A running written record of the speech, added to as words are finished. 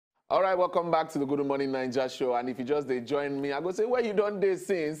All right, welcome back to the Good Morning Naija show. And if you just join me, I go say, where you done this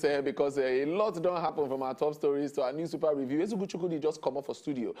since? Because a lot don't happen from our top stories to our newspaper review. Ezubuchukudi just come up for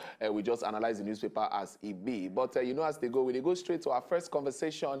studio. We just analyze the newspaper as it be. But you know, as they go straight to our first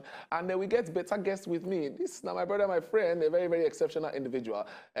conversation. And we get better guests with me. This is now my brother, my friend, a very, very exceptional individual.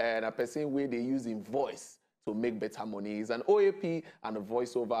 And a person where they use in voice to make better money. He's an OAP and a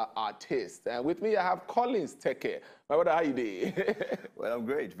voiceover artist. And with me, I have Collins Teke. My brother, how you doing? Well, I'm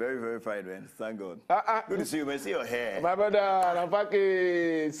great. Very, very fine, man. Thank God. Good to see you, man. See your hair. My brother,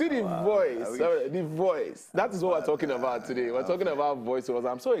 see the voice. The voice. That is what we're talking about today. We're talking about voiceovers.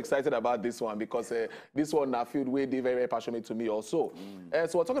 I'm so excited about this one because this one I feel very, very passionate to me also.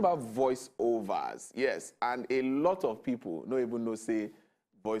 So we're talking about voiceovers. Yes. And a lot of people don't even know, say,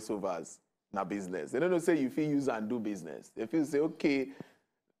 voiceovers. Na business. They don't know say you feel use and do business. They feel say, okay,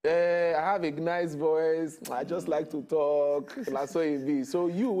 I have a nice voice. I just like to talk. That's what it be. So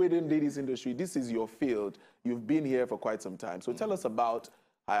you within this industry, this is your field. You've been here for quite some time. So tell us about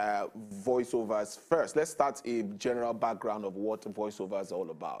voiceovers first. Let's start a general background of what voiceovers are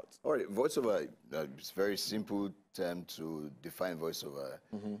all about. All right, voiceover is a very simple term to define voiceover.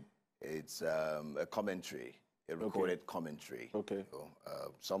 It's a commentary. A recorded commentary. Okay. You know,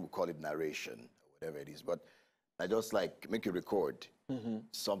 some would call it narration, or whatever it is. But I just like make a record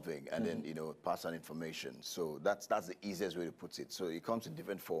something and then pass on information. So that's the easiest way to put it. So it comes in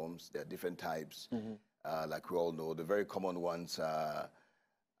different forms. There are different types. Like we all know, the very common ones.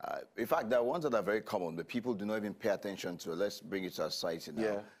 In fact, there are ones that are very common, but people do not even pay attention to. Let's bring it to our society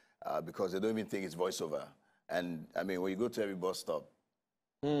now, because they don't even think it's voiceover. And I mean, when you go to every bus stop.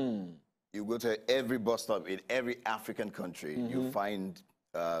 You go to every bus stop in every African country, you find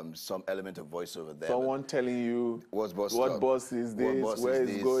some element of voiceover there. Someone telling you what bus is this, where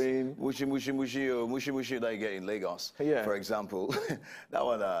it's going. Mushi, mushi, mushi, or mushi, mushi that you get in Lagos, for example. That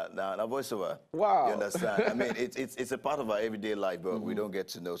one, now voiceover. Wow. You understand? I mean, it's a part of our everyday life, but we don't get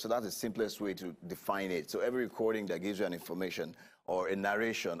to know. So that's the simplest way to define it. So every recording that gives you an information or a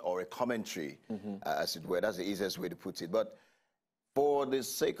narration or a commentary, as it were, that's the easiest way to put it. But for the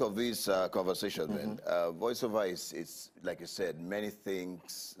sake of this conversation, man, voiceover is, like you said, many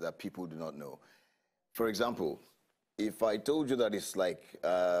things that people do not know. For example, if I told you that it's like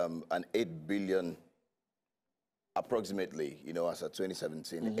an 8 billion, approximately, as of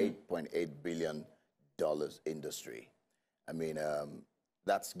 2017, $8.8 billion industry. I mean,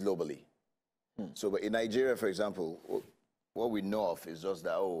 that's globally. So but in Nigeria, for example, what we know of is just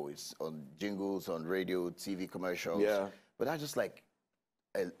that, it's on jingles, on radio, TV commercials. Yeah. But that's just like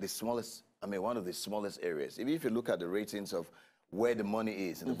the smallest, one of the smallest areas. Even if you look at the ratings of where the money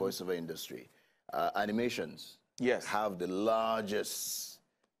is in the voiceover industry, animations have the largest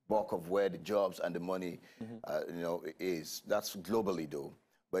bulk of where the jobs and the money, is. That's globally, though.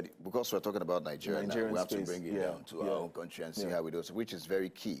 But because we're talking about Nigeria now, we have to bring it down to our own country and see how we do it, which is very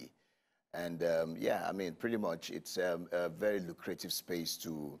key. And pretty much it's a very lucrative space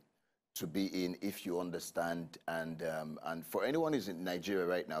to be in if you understand. And for anyone who's in Nigeria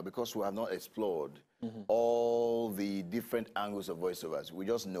right now, because we have not explored all the different angles of voiceovers, we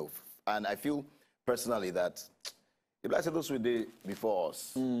just know. And I feel personally that if I say those who did before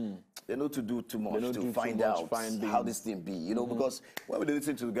us, they know to do too much to find out how this thing be, because when we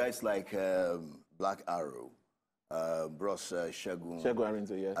listen to guys like Black Arrow, Bros Shagun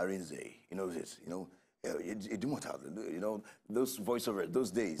Arinze, those voiceovers, those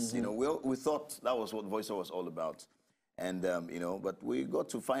days, we thought that was what voiceover was all about. And, but we got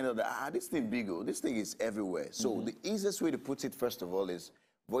to find out that, this thing big, this thing is everywhere. So the easiest way to put it, first of all, is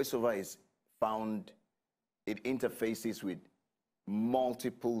voiceover is found, it interfaces with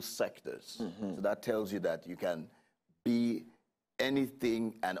multiple sectors. So that tells you that you can be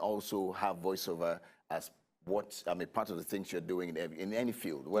anything and also have voiceover as part of the things you're doing in any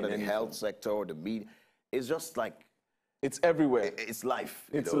field, whether the health sector or the media. It's just like it's everywhere. It's life.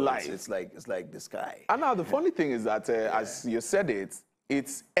 It's life. It's like the sky. And now the funny thing is that, as you said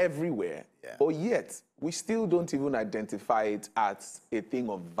it's everywhere. Yeah. But yet we still don't even identify it as a thing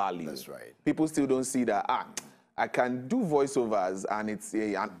of value. That's right. People still don't see that I can do voiceovers and it's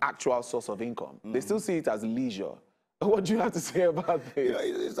an actual source of income. They still see it as leisure. What do you have to say about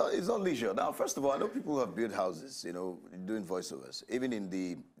this? It's not leisure. Now, first of all, I know people who have built houses, doing voiceovers. Even in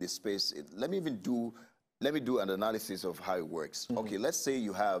the space, let me do an analysis of how it works. Okay, let's say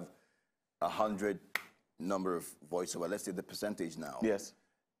you have 100 number of voiceover. Let's say the percentage now. Yes.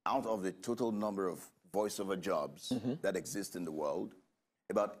 Out of the total number of voiceover jobs that exist in the world,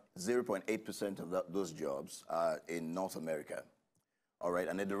 about 0.8% of those jobs are in North America. All right,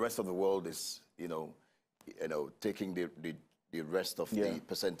 and then the rest of the world is, taking the the rest of the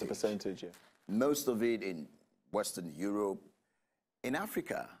percentage. The percentage, yeah. Most of it in Western Europe. In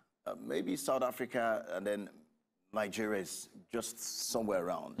Africa, maybe South Africa, and then Nigeria is just somewhere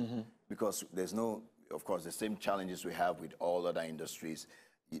around. Because there's no, of course, the same challenges we have with all other industries.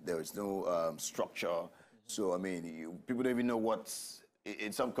 There is no structure. So, I mean, people don't even know what's,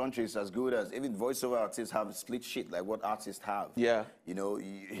 in some countries, as good as, even voiceover artists have split sheet, like what artists have. Yeah. You know,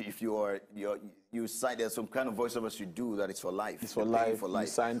 if you sign, there's some kind of voiceovers you do that it's for life. It's for life. You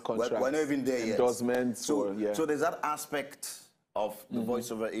sign contracts. We're not even there yet. Endorsements. So there's that aspect of the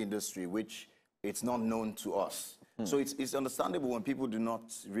voiceover industry which it's not known to us. So it's understandable when people do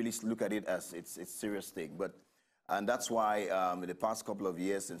not really look at it as it's a serious thing. And that's why in the past couple of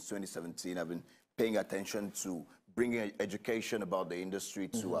years, since 2017, I've been paying attention to bringing education about the industry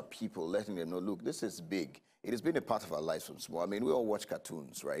to our people, letting them know, look, this is big. It has been a part of our lives from small. I mean, we all watch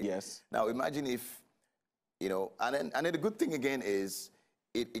cartoons, right? Yes. Now, imagine if, you know, and then the good thing again is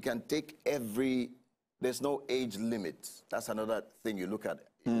it can take there's no age limit. That's another thing you look at.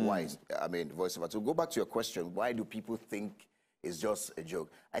 Why, voiceover. So go back to your question, why do people think it's just a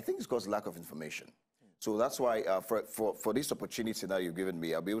joke? I think it's because lack of information. So that's why for this opportunity that you've given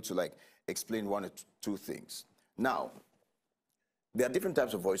me, I'll be able to like explain one or two things. Now, there are different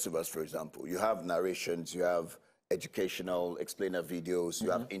types of voiceovers, for example. You have narrations, you have educational explainer videos,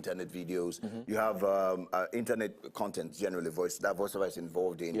 you have internet videos, you have internet content generally, that voiceover is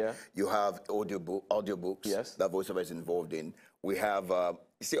involved in. Yeah. You have audiobooks that voiceover is involved in. We have, you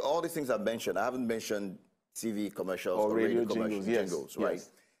see, all these things I've mentioned. I haven't mentioned TV commercials or radio commercials, jingles, right?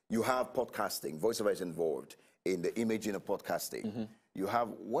 Yes. You have podcasting. Voiceover is involved in the imaging of podcasting. You have,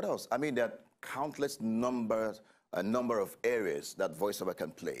 what else? I mean, there are countless a number of areas that voiceover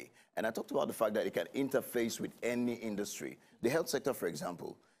can play. And I talked about the fact that it can interface with any industry. The health sector, for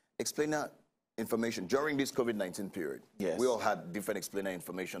example, explainer information during this COVID-19 period. Yes. We all had different explainer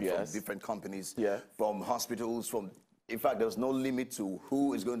information from different companies, from hospitals, in fact, there was no limit to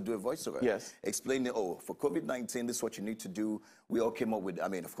who is going to do a voiceover. Yes. Explaining, for COVID-19, this is what you need to do. We all came up with, I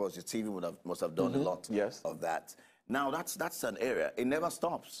mean, of course, the TV must have done a lot of that. Now, that's an area. It never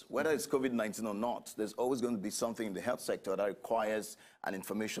stops. Whether it's COVID-19 or not, there's always going to be something in the health sector that requires an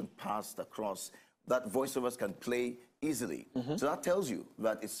information passed across that voiceovers can play easily. So that tells you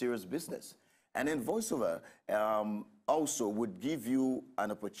that it's serious business. And then voiceover also would give you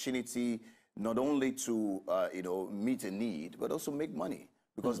an opportunity not only to meet a need, but also make money.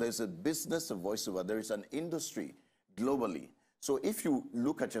 Because there's a business of voiceover. There is an industry globally. So if you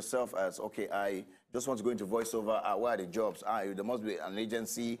look at yourself as, okay, I just want to go into voiceover, where are the jobs? There must be an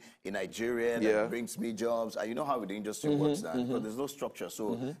agency in Nigeria that brings me jobs. You know how the industry works now, because there's no structure.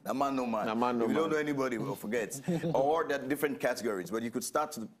 So, no man, no man. If you don't know anybody, we'll forget. Or there are different categories, but you could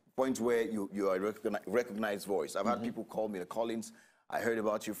start to the point where you are a recognized voice. I've had people call me, the Collins, I heard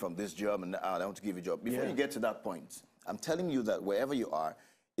about you from this job, and I want to give you a job. Before you get to that point, I'm telling you that wherever you are,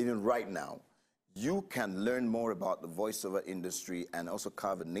 even right now, you can learn more about the voiceover industry and also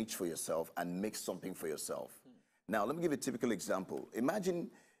carve a niche for yourself and make something for yourself. Now, let me give you a typical example. Imagine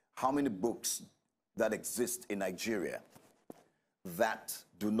how many books that exist in Nigeria that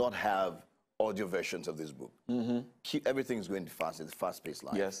do not have audio versions of this book. Everything is going fast. It's a fast-paced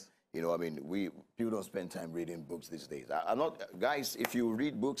life. Yes. You know, I mean, people don't spend time reading books these days. I'm not, guys, if you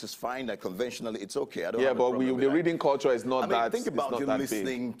read books, it's fine. Like conventionally, it's okay. I don't have a problem with the reading culture is not that. Think about you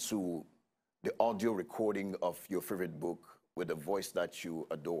listening to the audio recording of your favorite book with a voice that you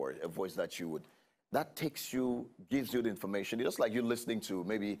adore, a voice that you would, that takes you, gives you the information. It's just like you listening to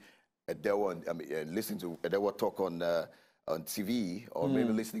maybe listening to Adewa talk on TV, or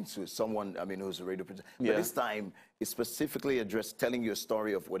maybe listening to someone, who's a radio presenter. But this time, it's specifically telling you a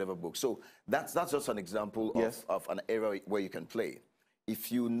story of whatever book. So that's just an example of an area where you can play.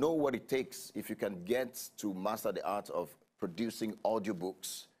 If you know what it takes, if you can get to master the art of producing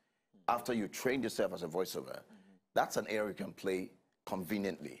audiobooks after you train yourself as a voiceover, that's an area you can play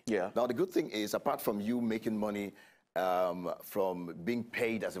conveniently. Now, the good thing is, apart from you making money from being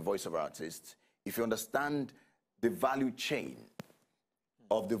paid as a voiceover artist, if you understand the value chain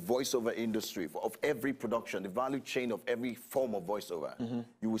of the voiceover industry, of every production, the value chain of every form of voiceover,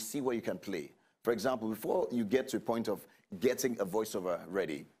 you will see where you can play. For example, before you get to a point of getting a voiceover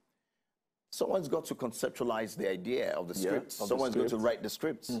ready, someone's got to conceptualize the idea of the script. Someone's got to write the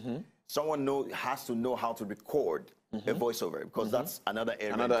scripts. Someone has to know how to record a voiceover, because that's another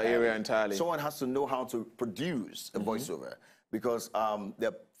area entirely. Someone has to know how to produce a voiceover, because there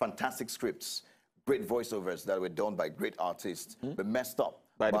are fantastic scripts, great voiceovers that were done by great artists, but messed up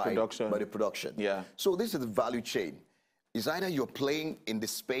by the production. So this is the value chain. it's either you're playing in the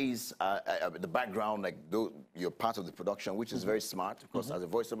space, the background, like you're part of the production, which is very smart, because as a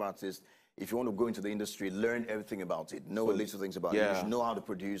voiceover artist, if you want to go into the industry, learn everything about it, know a little things about it. You should know how to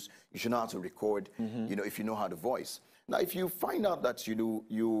produce, you should know how to record, you know, if you know how to voice. Now, if you find out that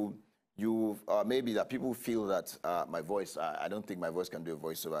maybe that people feel that my voice, I don't think my voice can do a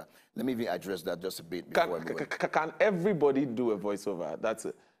voiceover. Let me even address that just a bit before I move on. Can everybody do a voiceover? That's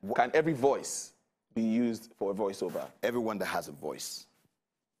it. Can every voice be used for a voiceover? Everyone that has a voice.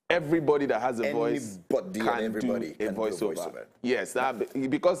 Everybody that has a voice can do a voiceover. Yes,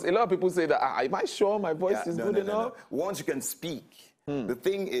 because a lot of people say that, am I sure my voice is good enough? Once you can speak, the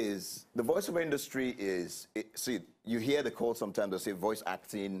thing is, the voiceover industry is, see, you hear the call sometimes, they say voice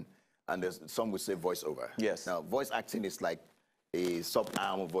acting, and some would say voiceover. Yes. Now, voice acting is like a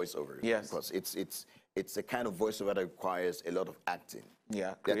sub-arm of voiceover. Yes. Because it's a kind of voiceover that requires a lot of acting.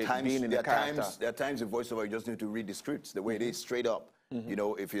 Yeah, there are times in voiceover you just need to read the scripts the way it is, straight up. You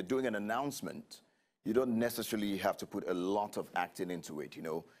know, if you're doing an announcement, you don't necessarily have to put a lot of acting into it. You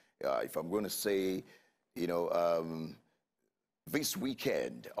know, if I'm going to say, you know, this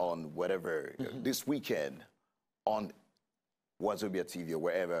weekend on whatever, this weekend on Wazobia TV or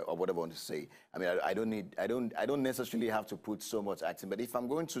wherever, or whatever I want to say. I mean, I don't necessarily have to put so much acting, but if I'm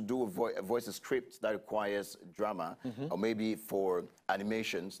going to do a voice script that requires drama, or maybe for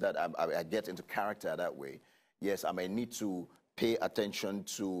animations that I get into character that way, yes, I may need to pay attention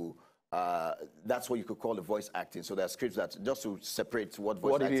to, that's what you could call the voice acting. So there are scripts that, just to separate what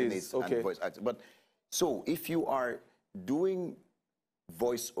voice acting is and voice acting. But, so if you are doing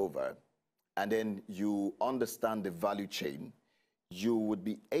voiceover, and then you understand the value chain, you would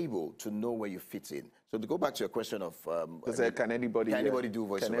be able to know where you fit in. So to go back to your question of... can anybody do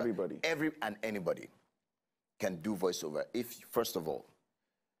voiceover? Can everybody? Anybody can do voiceover if, first of all,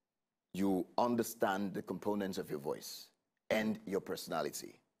 you understand the components of your voice and your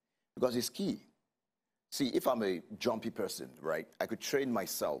personality. Because it's key. See, if I'm a jumpy person, right, I could train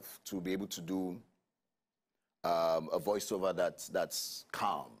myself to be able to do a voiceover that's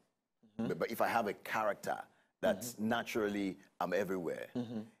calm. But if I have a character that's naturally, I'm everywhere,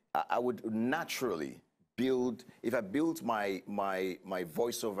 I would naturally build, if I build my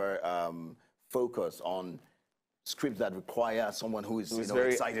voiceover focus on scripts that require someone who is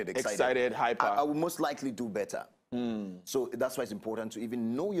very excited, hyper, I would most likely do better. So that's why it's important to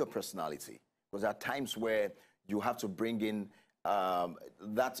even know your personality, because there are times where you have to bring in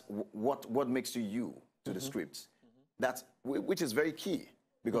what makes you to the script. That's, which is very key.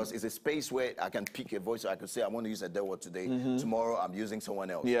 Because it's a space where I can pick a voice. I could say, I want to use a dead word today. Tomorrow, I'm using someone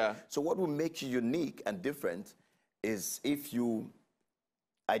else. Yeah. So what will make you unique and different is if you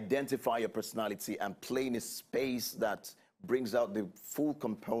identify your personality and play in a space that brings out the full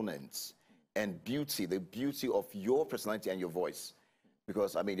components and beauty, the beauty of your personality and your voice.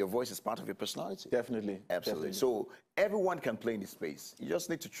 Because, I mean, your voice is part of your personality. Definitely. Absolutely. Definitely. So everyone can play in this space. You just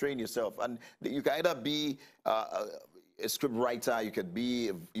need to train yourself. And you can either be... a script writer, you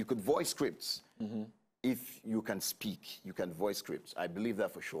could voice scripts. If you can speak, you can voice scripts. I believe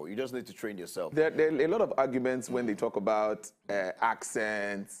that for sure. You just need to train yourself. There are a lot of arguments when they talk about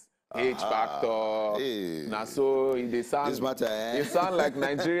accents, H factor. Now, so they sound like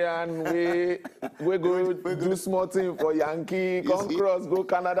Nigerian. We go do small thing for Yankee, come cross, go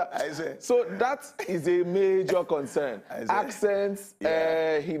Canada. So that is a major concern. Accents,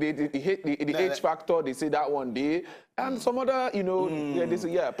 the H factor, they say that one day. And some other, you know,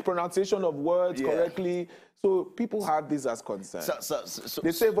 pronunciation of words correctly. So people have this as concern. So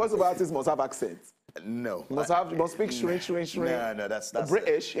they say voiceover artists must have accents. No. Must speak shrink. No, that's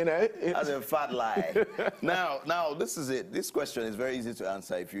British, you know. That's a fat lie. Now, this is it. This question is very easy to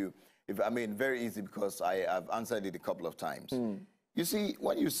answer. I mean, very easy because I've answered it a couple of times. You see,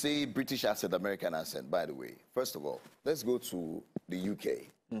 when you say British accent, American accent, by the way, first of all, let's go to the UK.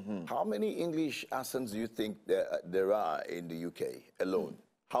 How many English accents do you think there are in the UK alone?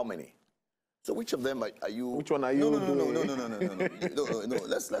 How many? So which of them are you? Which one are you? No.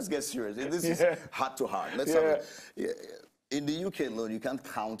 Let's get serious. This is heart to heart. Let's have in the UK alone, you can't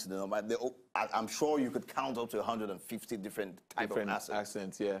count the number. I'm sure you could count up to 150 different types of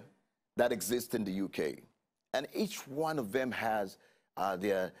accents. That exist in the UK, and each one of them has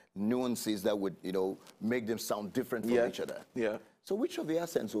their nuances that would, make them sound different from each other. So which of the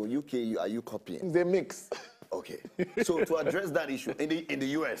accents or UK are you copying? They mix. Okay. So to address that issue, in the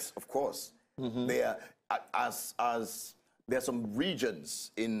US, of course, there are some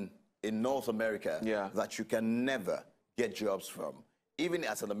regions in North America that you can never get jobs from. Even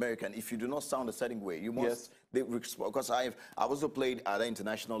as an American, if you do not sound a certain way, you must. Because I also played at an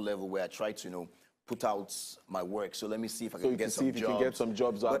international level where I tried to, put out my work. So let me see if I So can you get can some see if jobs. you can get some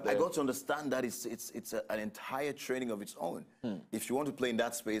jobs out But there. I got to understand that it's an entire training of its own. If you want to play in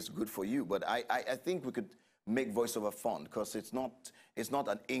that space, good for you. But I think we could make voiceover fun because it's not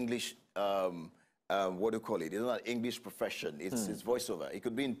an English what do you call it? It's not an English profession. It's voiceover. It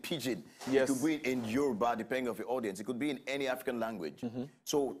could be in Pidgin. Yes. It could be in Yoruba, depending on your audience. It could be in any African language.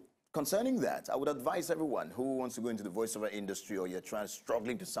 So concerning that, I would advise everyone who wants to go into the voiceover industry, or you're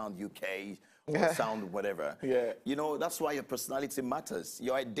struggling to sound UK or sound whatever. Yeah. You know, that's why your personality matters.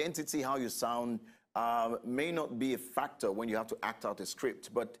 Your identity, how you sound, may not be a factor when you have to act out a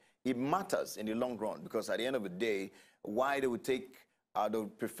script, but it matters in the long run, because at the end of the day, why they would take I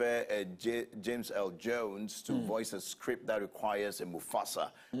would prefer James L. Jones to voice a script that requires a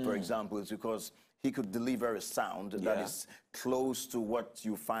Mufasa, for example, is because he could deliver a sound that is close to what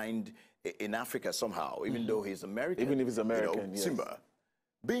you find in Africa somehow, even though he's American. Even if he's American, you know, yes. Simba,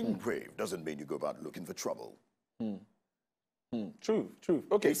 being brave doesn't mean you go about looking for trouble. True, true.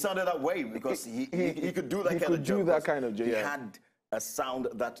 Okay. He sounded that way because he could do that kind of joke. He could do that kind of joke, He yeah. had a sound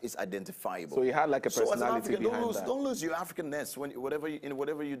that is identifiable. So he had like a So as an personality African, behind that. don't lose your Africanness in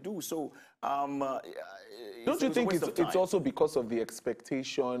whatever you do. So Don't you think it's also because of the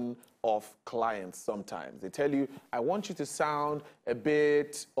expectation of clients sometimes? They tell you, I want you to sound a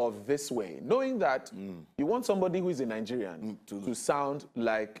bit of this way, knowing that you want somebody who is a Nigerian to sound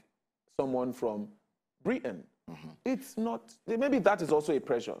like someone from Britain. It's not, maybe that is also a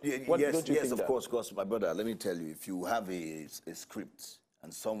pressure. Yes, of course, because my brother, let me tell you, if you have a script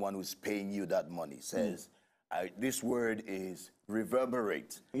and someone who's paying you that money says, this word is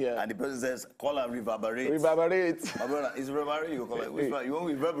reverberate. Yeah. And the person says, call her reverberate. Reverberate. My brother, is reverberate, you call it. You want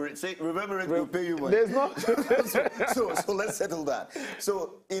reverberate, say reverberate, we'll pay you money. There's not. so let's settle that.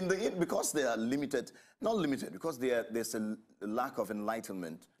 So because they are limited, not limited, because there's a lack of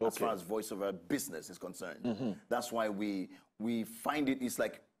enlightenment as far as voiceover business is concerned. That's why we find it's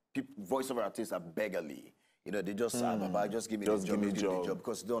like voiceover artists are beggarly. You know, they just just give me the job,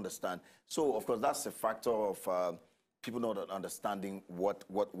 because they don't understand. So of course that's a factor of people not understanding what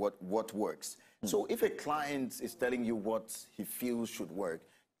works. So if a client is telling you what he feels should work,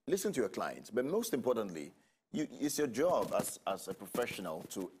 listen to your clients. But most importantly, it's your job as a professional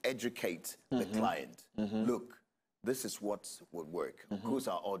to educate the client. Look, this is what would work. Who's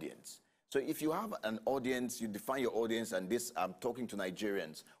our audience? So if you have an audience, you define your audience, and I'm talking to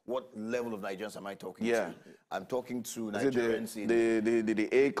Nigerians. What level of Nigerians am I talking to? I'm talking to Nigerians in the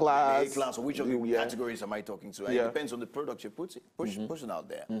A class. The A class, or which of the categories am I talking to? And it depends on the product you're pushing out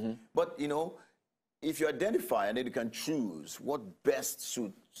there. But, you know, if you identify and then you can choose what best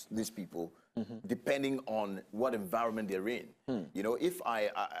suits these people, depending on what environment they're in. You know, if I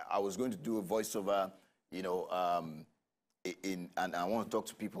was going to do a voiceover, you know, and I want to talk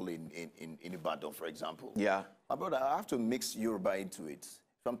to people in Ibadan, for example. Yeah. My brother, I have to mix Yoruba into it.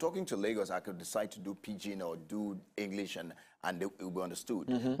 If I'm talking to Lagos, I could decide to do Pidgin or do English, and it will be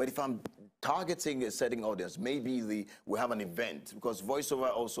understood. But if I'm targeting a certain audience, maybe we have an event, because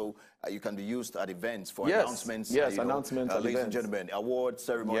voiceover also, you can be used at events for announcements. Yes, announcements, ladies and gentlemen, award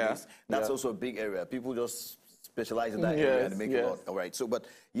ceremonies. That's also a big area. People just specialize in that area and make a lot. All right. So, but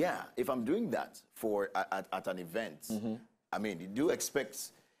yeah, if I'm doing that at an event, I mean, you do expect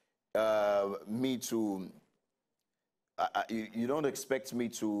me to. You don't expect me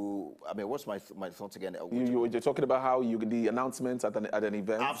to. I mean, what's my thoughts again? You're talking about how the announcements at an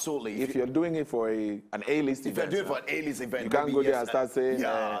event. Absolutely. If you're doing it for an A-list event. If you're doing it for an A-list event, you can't go there and start saying.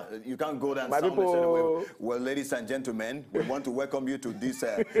 Yeah, you can't go there and my sound people. Well, ladies and gentlemen, we want to welcome you to this.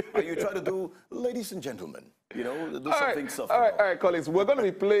 And you try to do, ladies and gentlemen, you know, do something soft. All right, colleagues. We're going to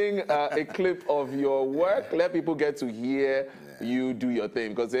be playing a clip of your work. Let people get to hear you do your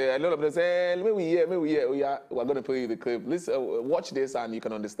thing, because a lot of them say, maybe we hear. We're going to play you the clip. Let's watch this, and you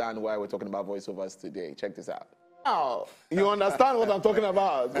can understand why we're talking about voiceovers today. Check this out. Now, you understand what I'm talking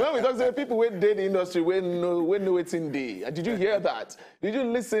about. When we talk to people who did the industry, we know it's in day. Did you hear that? Did you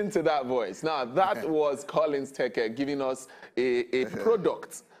listen to that voice? Now, that was Collins Teke giving us a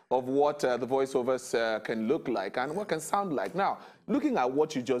product of what the voiceovers can look like and what can sound like. Now, looking at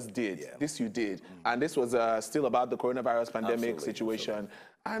what you just did, this you did, and this was still about the coronavirus pandemic situation,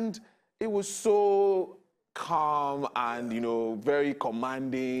 and it was so calm and, you know, very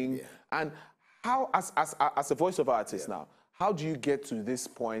commanding. And how, as a voiceover artist now, how do you get to this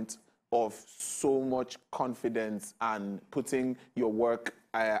point of so much confidence and putting your work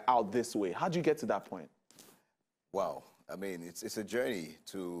out this way? How do you get to that point? Wow. I mean, it's a journey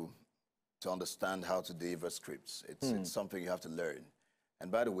to understand how to deliver scripts. It's something you have to learn. And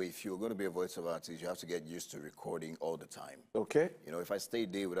by the way, if you're going to be a voiceover artist, you have to get used to recording all the time. Okay. You know, if I stay a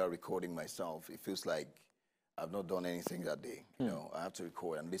day without recording myself, it feels like I've not done anything that day. You know, I have to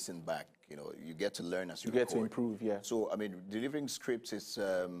record and listen back. You know, you get to learn as you get record. to improve, yeah. So, I mean, delivering scripts is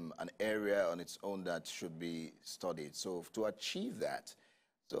an area on its own that should be studied. So to achieve that,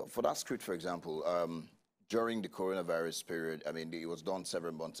 so for that script, for example, during the coronavirus period, I mean, it was done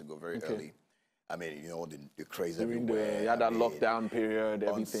several months ago, very early. I mean, you know, the craze During everywhere. you had that lockdown period,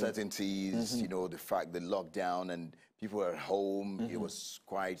 everything. Uncertainties, you know, the fact the lockdown and people were at home. It was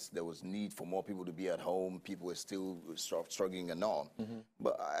quite, there was need for more people to be at home. People were still struggling and all.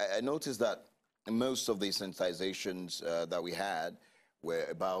 But I noticed that most of these sensitizations that we had were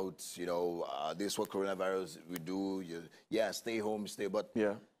about, you know, this is what coronavirus we do. Yeah, stay home, stay. But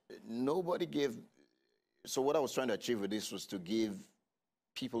nobody gave. So what I was trying to achieve with this was to give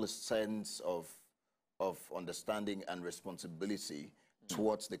people a sense of understanding and responsibility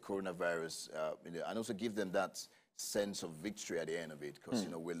towards the coronavirus, you know, and also give them that sense of victory at the end of it, because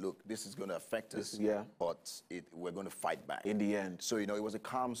you know, look, this is going to affect us, but we're going to fight back in the end. So you know, it was a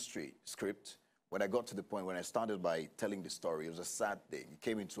calm script. When I got to the point when I started by telling the story, it was a sad thing. It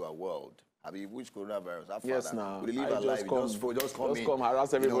came into our world. I mean, which coronavirus? Yes, now. We live our life. Just come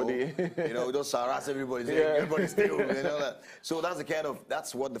harass everybody. You know, just harass everybody. Everybody still, you know that. So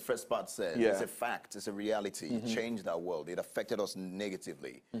that's what the first part says. It's a fact. It's a reality. It changed our world. It affected us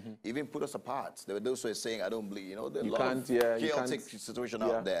negatively. Even put us apart. There were those who were saying, I don't believe, you know, there's a lot of chaotic situation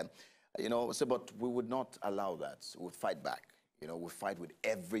out there. You know, so, but we would not allow that. We would fight back. You know, we fight with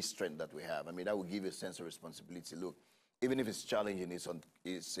every strength that we have. I mean, that will give you a sense of responsibility. Look, even if it's challenging,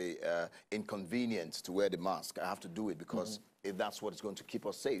 it's inconvenient to wear the mask. I have to do it because if that's what's going to keep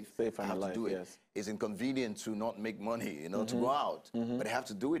us safe, I have to do it. It's inconvenient to not make money, you know, to go out, but I have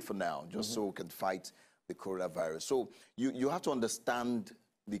to do it for now, just so we can fight the coronavirus. So you have to understand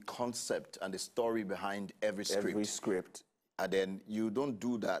the concept and the story behind every script. And then you don't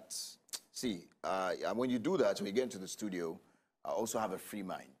do that. See, and when you do that, when you get into the studio, I also have a free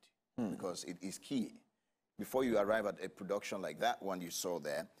mind because it is key. Before you arrive at a production like that one you saw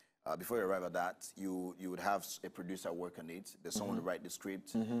there, before you arrive at that, you would have a producer work on it. There's someone to write the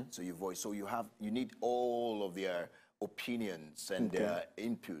script, so you voice. So you need all of their opinions and their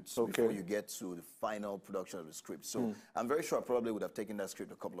inputs before you get to the final production of the script. So I'm very sure I probably would have taken that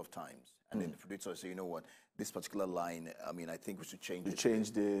script a couple of times. And then the producer would say, you know what, this particular line, I mean, I think we should change it.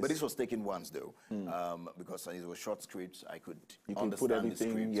 Change this. But this was taken once, though, because it was short scripts. I could understand put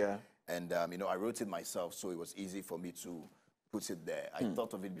everything, the script. And, you know, I wrote it myself, so it was easy for me to put it there. I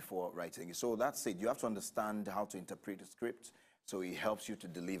thought of it before writing it. So that's it. You have to understand how to interpret the script, so it helps you to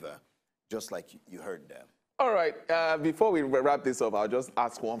deliver, just like you heard there. All right. Before we wrap this up, I'll just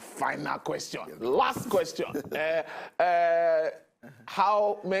ask one final question. Last question.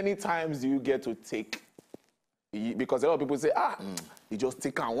 How many times do you get to take? Because a lot of people say, you just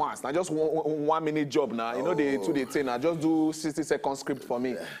take on once. Now just 1 minute job now. You know, they say, now just do 60-second script for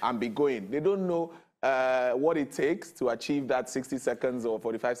me and be going. They don't know what it takes to achieve that 60 seconds or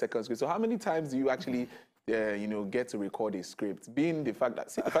 45 seconds script. So how many times do you actually, you know, get to record a script? Being the fact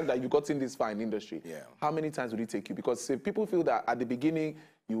that you got in this fine industry, how many times would it take you? Because if people feel that at the beginning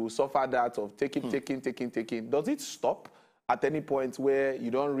you will suffer that of taking, does it stop at any point where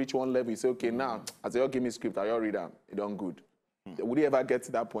you don't reach one level? You say, okay, now, as you give me script, I read them, it done good. Would it ever get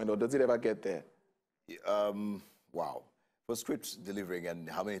to that point, or does it ever get there? Wow. For scripts delivering, and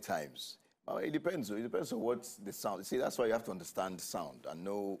how many times? It depends. It depends on what's the sound. See, that's why you have to understand the sound and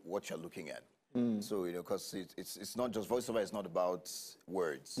know what you're looking at. So, you know, because it's not just voiceover, it's not about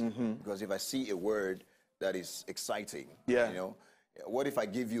words. Because if I see a word that is exciting, you know, what if I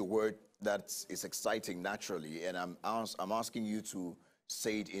give you a word that is exciting naturally, and I'm asking you to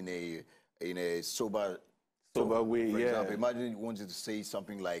say it in a sober way? For example, imagine you wanted to say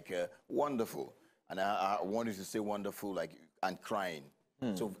something like wonderful, and I wanted to say wonderful like and crying.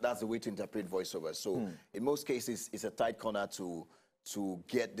 So that's the way to interpret voiceover. So in most cases, it's a tight corner to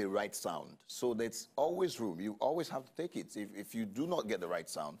get the right sound. So there's always room. You always have to take it. If you do not get the right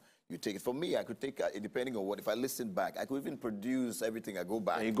sound, you take it. For me, I could take it depending on what. If I listen back, I could even produce everything. I go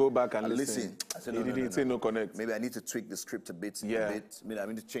back. And you go back and listen. I said, no, say no connect. Maybe I need to tweak the script a bit. Maybe I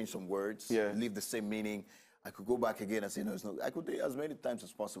need to change some words. Leave the same meaning. I could go back again and say, no, it's not. I could do it as many times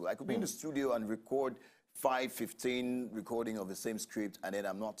as possible. I could be in the studio and record 15 recording of the same script, and then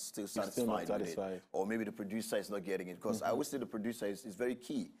I'm not still satisfied with it. Or maybe the producer is not getting it. Because I always say the producer is very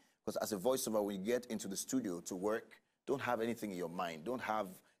key. Because as a voiceover, when you get into the studio to work, don't have anything in your mind. Don't have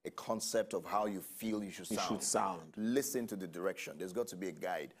a concept of how you feel you should sound. Listen to the direction. There's got to be a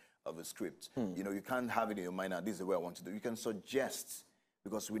guide of a script. You know, you can't have it in your mind, and this is the way I want to do it. You can suggest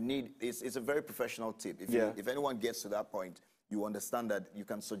because we need, it's a very professional tip. If anyone gets to that point, you understand that you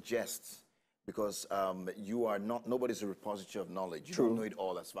can suggest, because you are not, nobody's a repository of knowledge. You don't know it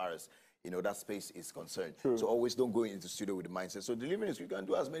all as far as, you know, that space is concerned. So always don't go into the studio with the mindset. So delivering is, you can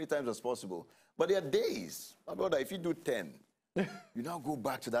do as many times as possible. But there are days, my brother, if you do 10, you now go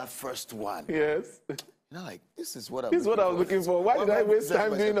back to that first one. Yes. You know, like, this is what I was looking for. Why did I waste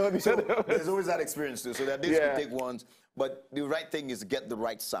time doing all this? So there's always that experience too. So that days you take ones, but the right thing is to get the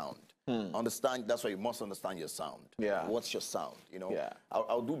right sound. Understand, that's why you must understand your sound. Yeah. What's your sound, you know? Yeah.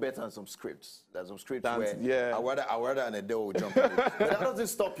 I'll do better on some scripts. There's some scripts where I rather an Adele will jump in. But that doesn't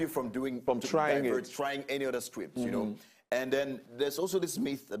stop you from trying any other scripts, you know? And then there's also this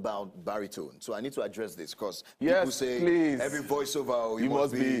myth about baritone. So I need to address this, because people say every voiceover, you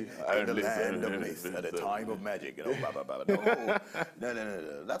must be in the land of myth at the time of magic. You know, blah, blah, blah.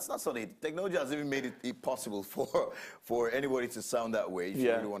 No. That's not something. Technology has even made it possible for anybody to sound that way if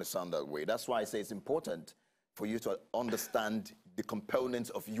you really want to sound that way. That's why I say it's important for you to understand the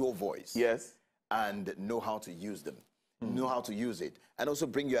components of your voice and know how to use them. Know how to use it, and also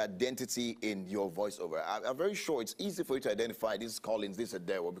bring your identity in your voiceover. I'm very sure it's easy for you to identify this is Collins, this is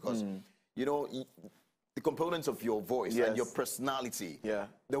Adele, because you know the components of your voice and your personality.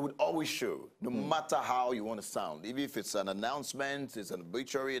 They would always show, no matter how you want to sound. Even if it's an announcement, it's an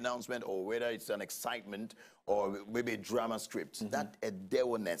obituary announcement, or whether it's an excitement or maybe a drama script. That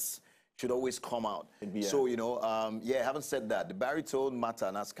Adele-ness should always come out. So, you know, having said that, the baritone matter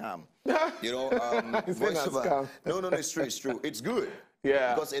and that's calm. You know, voiceover. No, it's true, it's true. It's good.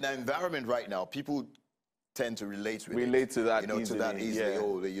 Yeah. Because in our environment right now, people tend to relate to that easily. To that easily.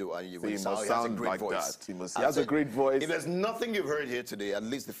 Oh, you must sound like voice. That. He has a great voice. If there's nothing you've heard here today, at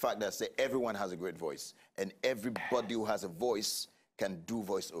least the fact that I say everyone has a great voice, and everybody who has a voice can do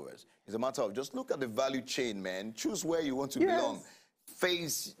voiceovers. It's a matter of just look at the value chain, man. Choose where you want to belong.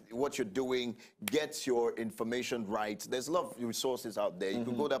 Face what you're doing, get your information right. There's a lot of resources out there. You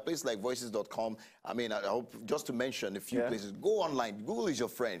can go to a place like voices.com. I mean, I hope, just to mention a few places, go online. Google is your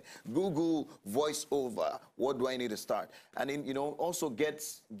friend. Google voiceover. What do I need to start? And then, you know, also get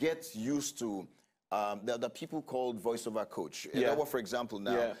used to the people called voiceover coach. For example,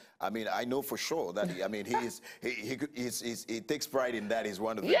 now, I mean, I know for sure that he takes pride in that. He's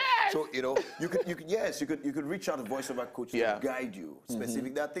one of them. So, you know, you could reach out to voiceover coach to guide you.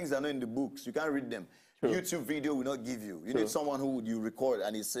 Specific. There are things that are not in the books. You can't read them. YouTube video will not give you. You need someone who you record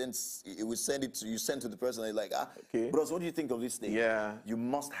and it will send it to you. Send to the person. And you're like, bros, what do you think of this thing? You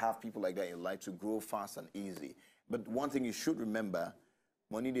must have people like that in your life to grow fast and easy. But one thing you should remember: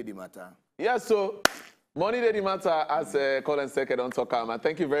 money didn't matter. Yeah, so money didn't matter, as Collins Teke don't talk about. And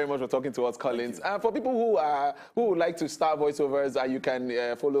thank you very much for talking to us, Collins. And for people who would like to start voiceovers, you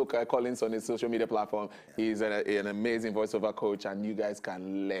can follow Collins on his social media platform. He's an amazing voiceover coach, and you guys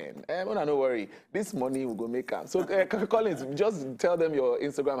can learn. No worry, this money will go make up. So Collins, just tell them your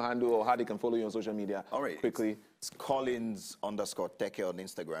Instagram handle or how they can follow you on social media. All right, quickly. It's Collins_Teke on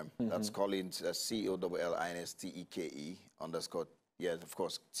Instagram. That's Collins, COLLINSTEKE _ yes, of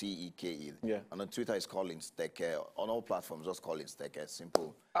course, T-E-K-E. And on Twitter, it's Collins Teke. On all platforms, just Collins Teke.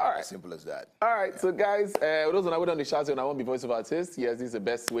 Simple. All right. As simple as that. All right. So, guys, those on the chat, and I want to be voiceover artist. Yes, this is the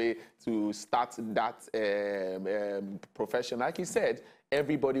best way to start that profession. Like you said,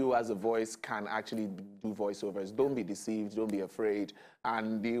 everybody who has a voice can actually do voiceovers. Don't be deceived. Don't be afraid.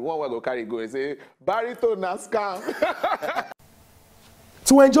 And the one we're going to carry go and say, baritone na scam.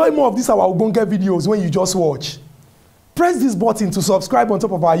 To enjoy more of these our Ogbonge videos when you just watch, press this button to subscribe on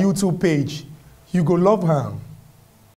top of our YouTube page. You go love her.